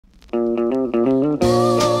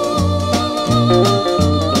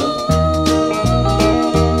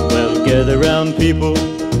town people,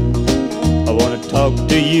 I want to talk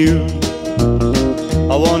to you.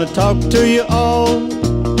 I want to talk to you all,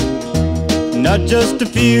 not just a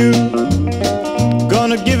few.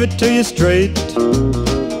 Gonna give it to you straight.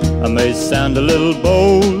 I may sound a little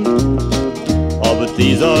bold, oh, but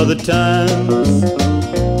these are the times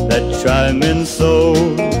that try men's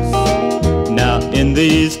souls. Now in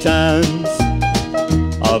these times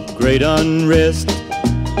of great unrest,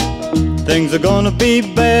 things are gonna be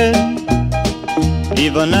bad,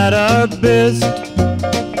 even at our best,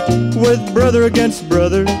 with brother against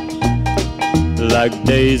brother, like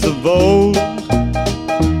days of old.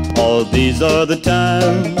 All these are the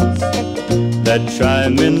times that try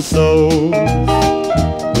men's souls.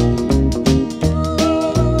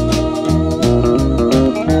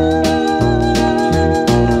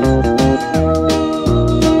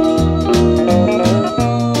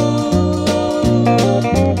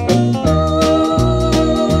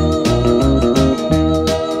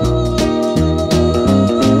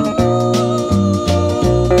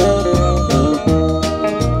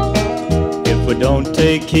 If we don't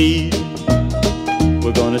take heed,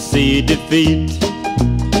 we're gonna see defeat.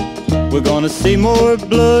 We're gonna see more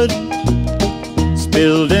blood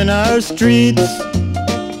spilled in our streets.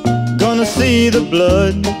 Gonna see the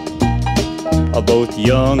blood of both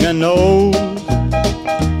young and old.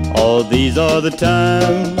 All these are the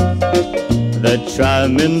times that try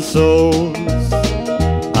men's souls.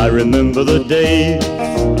 I remember the days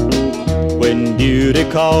when duty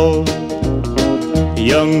called.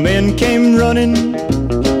 Young men came running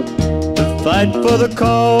to fight for the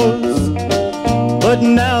cause, but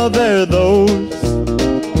now there are those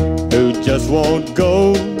who just won't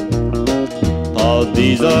go. All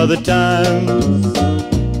these are the times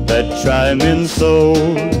that try men's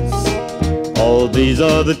souls. All these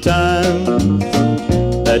are the times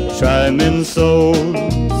that try men's souls.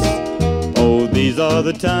 Oh, these are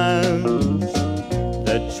the times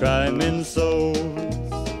that try men's souls.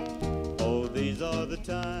 Oh, these are the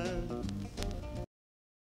times